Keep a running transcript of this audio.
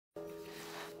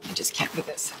I just can't do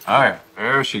this. All right,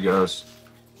 there she goes.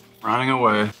 Running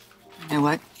away. You know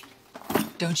what?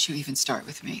 Don't you even start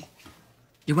with me.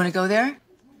 You want to go there?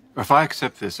 If I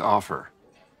accept this offer,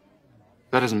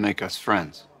 that doesn't make us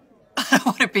friends. I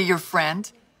want to be your friend.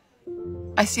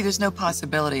 I see there's no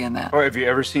possibility in that. Or have you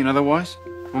ever seen otherwise?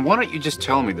 Well, why don't you just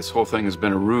tell me this whole thing has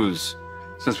been a ruse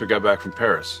since we got back from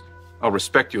Paris? I'll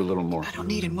respect you a little more. I don't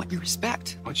need and want your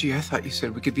respect. Oh, gee, I thought you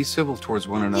said we could be civil towards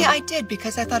one another. Yeah, I did,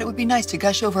 because I thought it would be nice to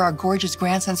gush over our gorgeous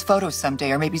grandson's photos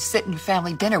someday, or maybe sit in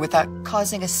family dinner without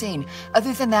causing a scene.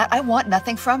 Other than that, I want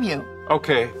nothing from you.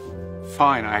 Okay,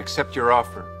 fine, I accept your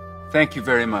offer. Thank you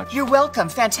very much. You're welcome.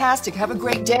 Fantastic. Have a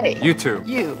great day. You too.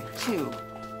 You too.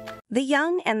 The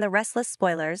Young and the Restless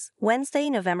spoilers, Wednesday,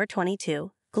 November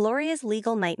 22, Gloria's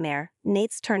legal nightmare,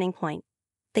 Nate's turning point.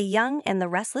 The Young and the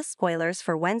Restless spoilers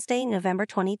for Wednesday, November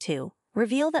 22,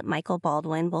 reveal that Michael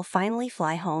Baldwin will finally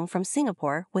fly home from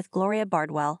Singapore with Gloria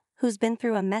Bardwell, who's been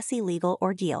through a messy legal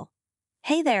ordeal.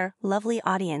 Hey there, lovely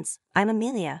audience, I'm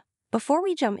Amelia. Before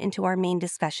we jump into our main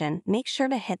discussion, make sure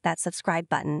to hit that subscribe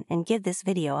button and give this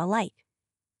video a like.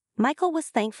 Michael was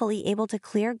thankfully able to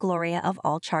clear Gloria of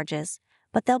all charges,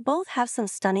 but they'll both have some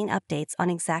stunning updates on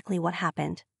exactly what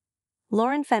happened.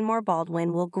 Lauren Fenmore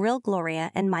Baldwin will grill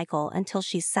Gloria and Michael until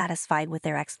she's satisfied with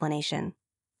their explanation.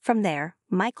 From there,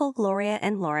 Michael, Gloria,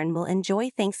 and Lauren will enjoy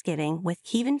Thanksgiving with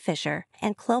Kevin Fisher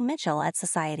and Chloe Mitchell at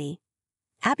Society.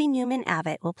 Abby Newman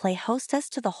Abbott will play hostess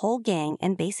to the whole gang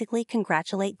and basically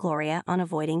congratulate Gloria on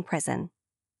avoiding prison.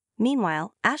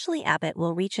 Meanwhile, Ashley Abbott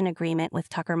will reach an agreement with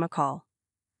Tucker McCall.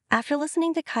 After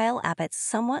listening to Kyle Abbott's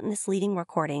somewhat misleading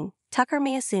recording, Tucker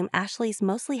may assume Ashley's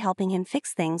mostly helping him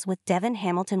fix things with Devin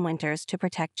Hamilton Winters to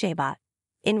protect J-Bot.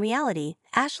 In reality,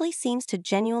 Ashley seems to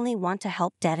genuinely want to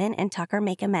help Devin and Tucker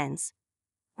make amends.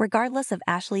 Regardless of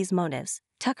Ashley's motives,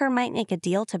 Tucker might make a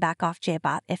deal to back off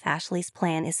J-Bot if Ashley's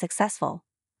plan is successful.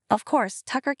 Of course,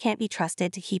 Tucker can't be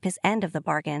trusted to keep his end of the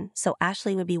bargain, so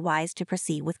Ashley would be wise to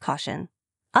proceed with caution.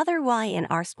 Other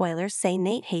Y&R spoilers say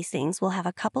Nate Hastings will have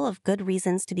a couple of good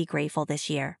reasons to be grateful this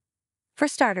year. For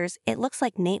starters, it looks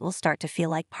like Nate will start to feel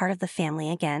like part of the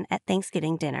family again at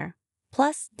Thanksgiving dinner.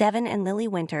 Plus, Devin and Lily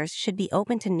Winters should be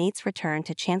open to Nate's return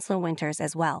to Chancellor Winters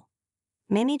as well.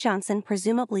 Mamie Johnson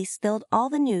presumably spilled all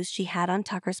the news she had on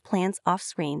Tucker's plans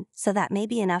off-screen, so that may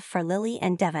be enough for Lily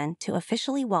and Devin to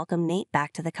officially welcome Nate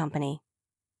back to the company.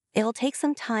 It'll take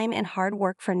some time and hard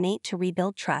work for Nate to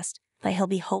rebuild trust, but he'll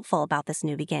be hopeful about this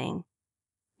new beginning.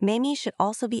 Mamie should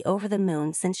also be over the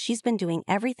moon since she's been doing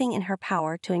everything in her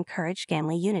power to encourage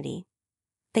family unity.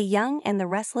 The Young and the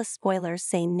Restless spoilers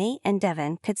say Nate and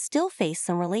Devin could still face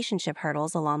some relationship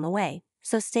hurdles along the way,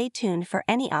 so stay tuned for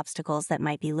any obstacles that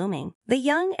might be looming. The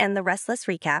Young and the Restless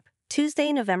recap,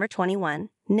 Tuesday, November 21,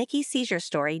 Nikki's seizure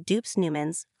story dupes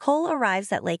Newman's, Cole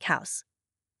arrives at Lake House.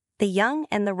 The Young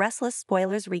and the Restless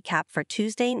spoilers recap for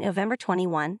Tuesday, November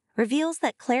 21, reveals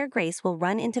that Claire Grace will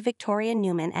run into Victoria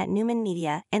Newman at Newman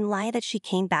Media and lie that she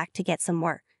came back to get some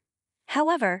work.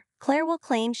 However, Claire will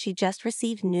claim she just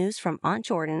received news from Aunt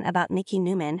Jordan about Nikki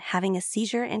Newman having a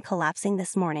seizure and collapsing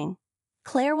this morning.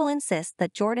 Claire will insist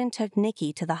that Jordan took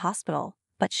Nikki to the hospital,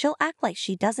 but she'll act like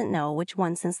she doesn't know which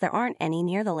one since there aren't any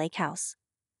near the lake house.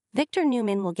 Victor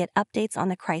Newman will get updates on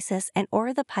the crisis and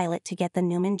order the pilot to get the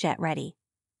Newman jet ready.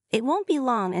 It won't be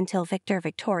long until Victor,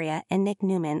 Victoria, and Nick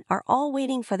Newman are all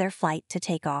waiting for their flight to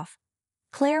take off.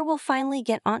 Claire will finally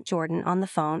get Aunt Jordan on the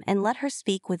phone and let her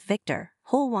speak with Victor,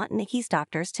 who'll want Nikki's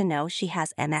doctors to know she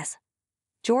has MS.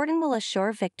 Jordan will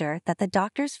assure Victor that the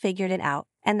doctors figured it out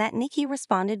and that Nikki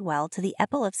responded well to the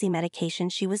epilepsy medication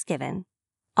she was given.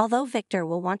 Although Victor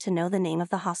will want to know the name of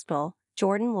the hospital,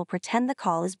 Jordan will pretend the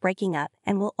call is breaking up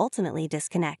and will ultimately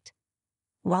disconnect.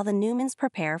 While the Newmans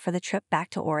prepare for the trip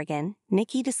back to Oregon,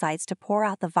 Nikki decides to pour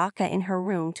out the vodka in her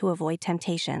room to avoid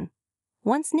temptation.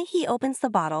 Once Nikki opens the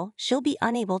bottle, she'll be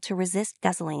unable to resist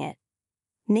guzzling it.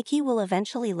 Nikki will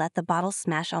eventually let the bottle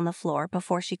smash on the floor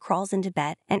before she crawls into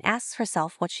bed and asks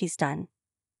herself what she's done.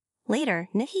 Later,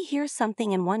 Nikki hears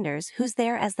something and wonders who's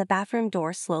there as the bathroom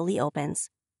door slowly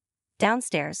opens.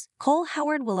 Downstairs, Cole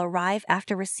Howard will arrive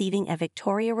after receiving a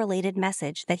Victoria-related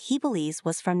message that he believes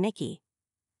was from Nikki.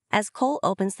 As Cole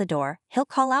opens the door, he'll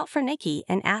call out for Nikki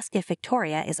and ask if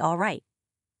Victoria is all right.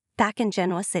 Back in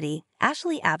Genoa City,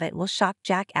 Ashley Abbott will shock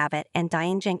Jack Abbott and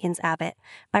Diane Jenkins Abbott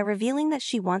by revealing that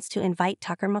she wants to invite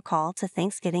Tucker McCall to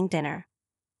Thanksgiving dinner.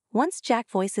 Once Jack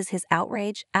voices his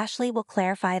outrage, Ashley will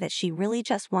clarify that she really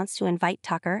just wants to invite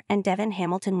Tucker and Devin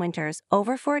Hamilton Winters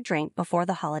over for a drink before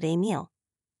the holiday meal.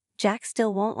 Jack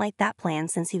still won't like that plan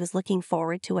since he was looking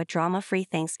forward to a drama-free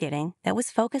Thanksgiving that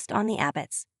was focused on the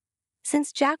Abbotts.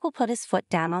 Since Jack will put his foot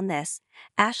down on this,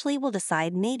 Ashley will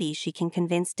decide maybe she can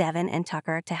convince Devin and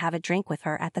Tucker to have a drink with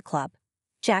her at the club.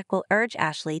 Jack will urge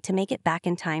Ashley to make it back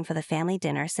in time for the family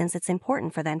dinner since it's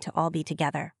important for them to all be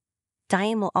together.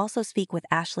 Diane will also speak with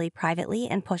Ashley privately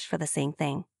and push for the same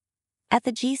thing. At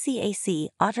the GCAC,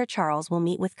 Audra Charles will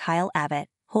meet with Kyle Abbott,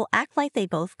 who'll act like they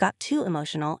both got too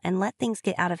emotional and let things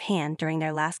get out of hand during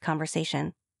their last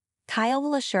conversation. Kyle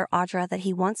will assure Audra that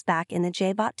he wants back in the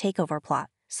J-Bot takeover plot,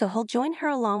 so he'll join her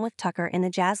along with Tucker in the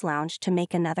jazz lounge to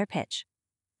make another pitch.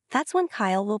 That's when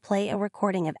Kyle will play a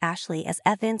recording of Ashley as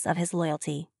evidence of his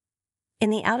loyalty. In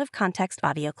the out-of-context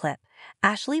audio clip,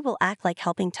 Ashley will act like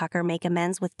helping Tucker make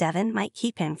amends with Devin might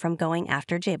keep him from going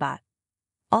after J-Bot.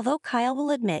 Although Kyle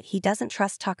will admit he doesn't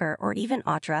trust Tucker or even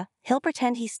Audra, he'll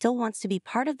pretend he still wants to be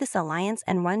part of this alliance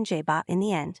and run J-Bot in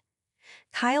the end.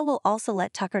 Kyle will also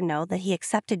let Tucker know that he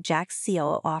accepted Jack's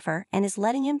COO offer and is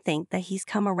letting him think that he's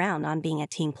come around on being a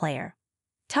team player.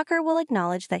 Tucker will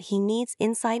acknowledge that he needs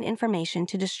inside information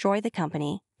to destroy the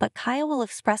company, but Kyle will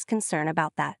express concern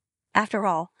about that. After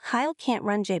all, Kyle can't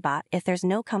run J-Bot if there's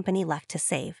no company left to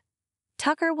save.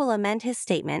 Tucker will amend his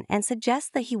statement and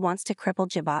suggest that he wants to cripple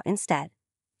J-Bot instead.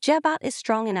 J-Bot is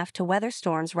strong enough to weather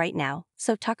storms right now,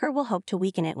 so Tucker will hope to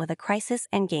weaken it with a crisis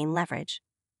and gain leverage.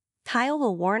 Kyle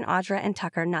will warn Audra and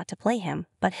Tucker not to play him,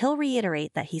 but he'll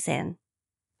reiterate that he's in.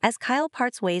 As Kyle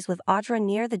parts ways with Audra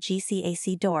near the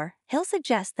GCAC door, he'll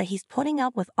suggest that he's putting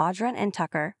up with Audra and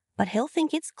Tucker, but he'll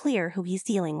think it's clear who he's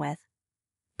dealing with.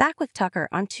 Back with Tucker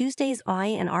on Tuesday's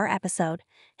I&R episode,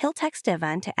 he'll text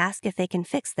Devin to ask if they can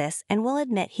fix this and will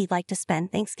admit he'd like to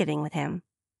spend Thanksgiving with him.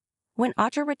 When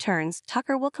Audra returns,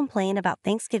 Tucker will complain about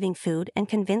Thanksgiving food and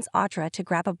convince Audra to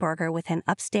grab a burger with him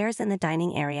upstairs in the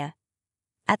dining area.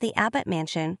 At the Abbott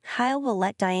mansion, Kyle will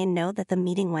let Diane know that the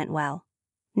meeting went well.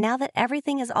 Now that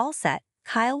everything is all set,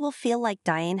 Kyle will feel like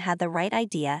Diane had the right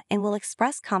idea and will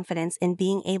express confidence in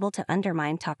being able to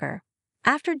undermine Tucker.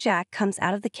 After Jack comes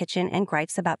out of the kitchen and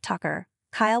gripes about Tucker,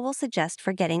 Kyle will suggest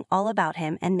forgetting all about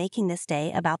him and making this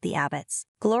day about the Abbotts.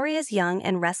 Gloria's young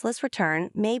and restless return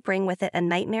may bring with it a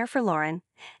nightmare for Lauren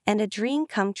and a dream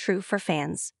come true for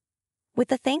fans. With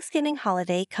the Thanksgiving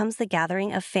holiday comes the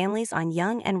gathering of families on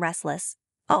Young and Restless.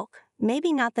 Oh,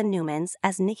 maybe not the Newmans,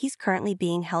 as Nikki's currently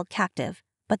being held captive,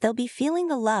 but they'll be feeling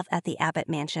the love at the Abbott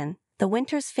mansion. The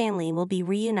Winters family will be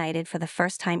reunited for the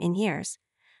first time in years.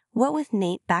 What with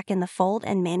Nate back in the fold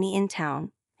and Manny in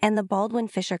town, and the Baldwin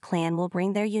Fisher clan will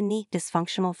bring their unique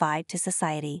dysfunctional vibe to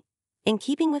society. In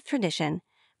keeping with tradition,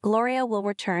 Gloria will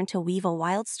return to weave a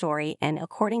wild story and,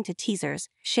 according to teasers,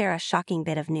 share a shocking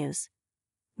bit of news.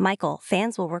 Michael,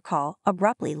 fans will recall,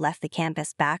 abruptly left the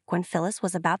canvas back when Phyllis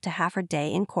was about to have her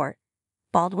day in court.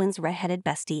 Baldwin's red-headed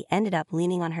bestie ended up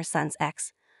leaning on her son's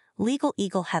ex, legal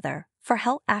eagle Heather, for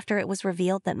help after it was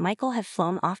revealed that Michael had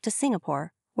flown off to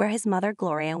Singapore, where his mother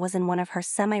Gloria was in one of her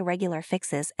semi-regular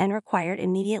fixes and required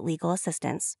immediate legal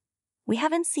assistance. We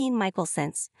haven't seen Michael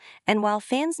since, and while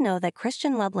fans know that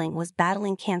Christian Lubling was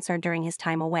battling cancer during his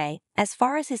time away, as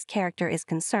far as his character is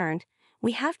concerned,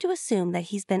 we have to assume that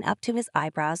he's been up to his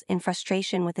eyebrows in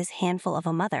frustration with his handful of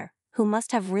a mother, who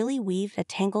must have really weaved a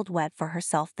tangled web for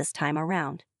herself this time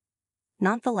around.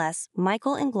 Nonetheless,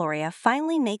 Michael and Gloria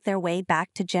finally make their way back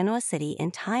to Genoa City in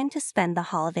time to spend the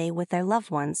holiday with their loved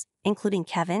ones, including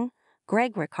Kevin,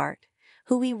 Greg Ricart,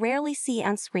 who we rarely see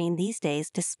on screen these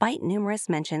days despite numerous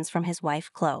mentions from his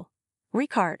wife Chloe.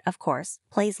 Ricart, of course,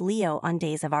 plays Leo on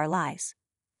Days of Our Lives.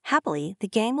 Happily, the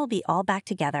gang will be all back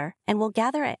together and will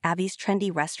gather at Abby's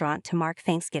trendy restaurant to mark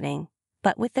Thanksgiving.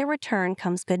 But with their return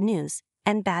comes good news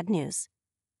and bad news.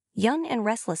 Young and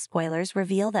Restless spoilers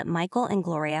reveal that Michael and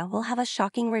Gloria will have a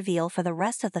shocking reveal for the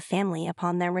rest of the family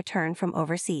upon their return from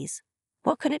overseas.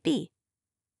 What could it be?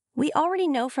 We already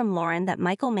know from Lauren that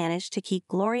Michael managed to keep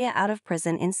Gloria out of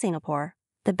prison in Singapore.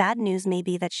 The bad news may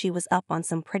be that she was up on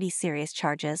some pretty serious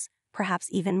charges, perhaps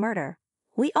even murder.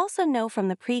 We also know from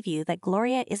the preview that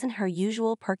Gloria isn't her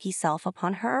usual perky self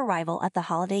upon her arrival at the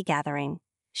holiday gathering.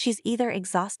 She's either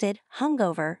exhausted,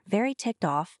 hungover, very ticked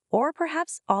off, or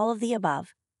perhaps all of the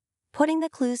above. Putting the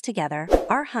clues together,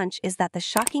 our hunch is that the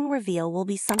shocking reveal will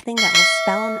be something that will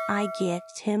spell an I get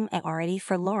him already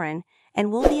for Lauren and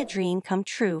will be a dream come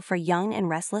true for Young and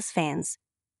Restless fans.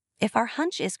 If our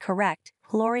hunch is correct,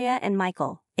 Gloria and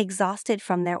Michael, exhausted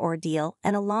from their ordeal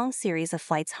and a long series of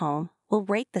flights home, will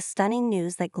break the stunning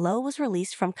news that Glo was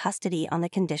released from custody on the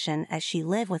condition as she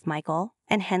lived with Michael,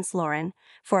 and hence Lauren,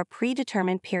 for a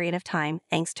predetermined period of time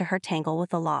thanks to her tangle with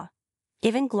the law.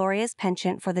 Given Gloria's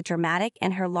penchant for the dramatic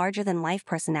and her larger-than-life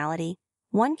personality,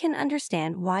 one can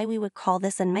understand why we would call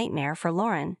this a nightmare for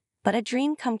Lauren. but a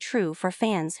dream come true for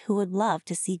fans who would love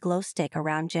to see Glow stick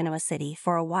around Genoa City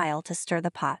for a while to stir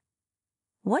the pot.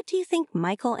 What do you think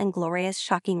Michael and Gloria's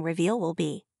shocking reveal will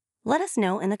be? Let us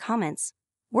know in the comments.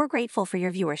 We're grateful for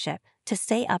your viewership. To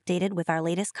stay updated with our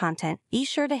latest content, be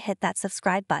sure to hit that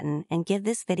subscribe button and give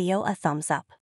this video a thumbs up.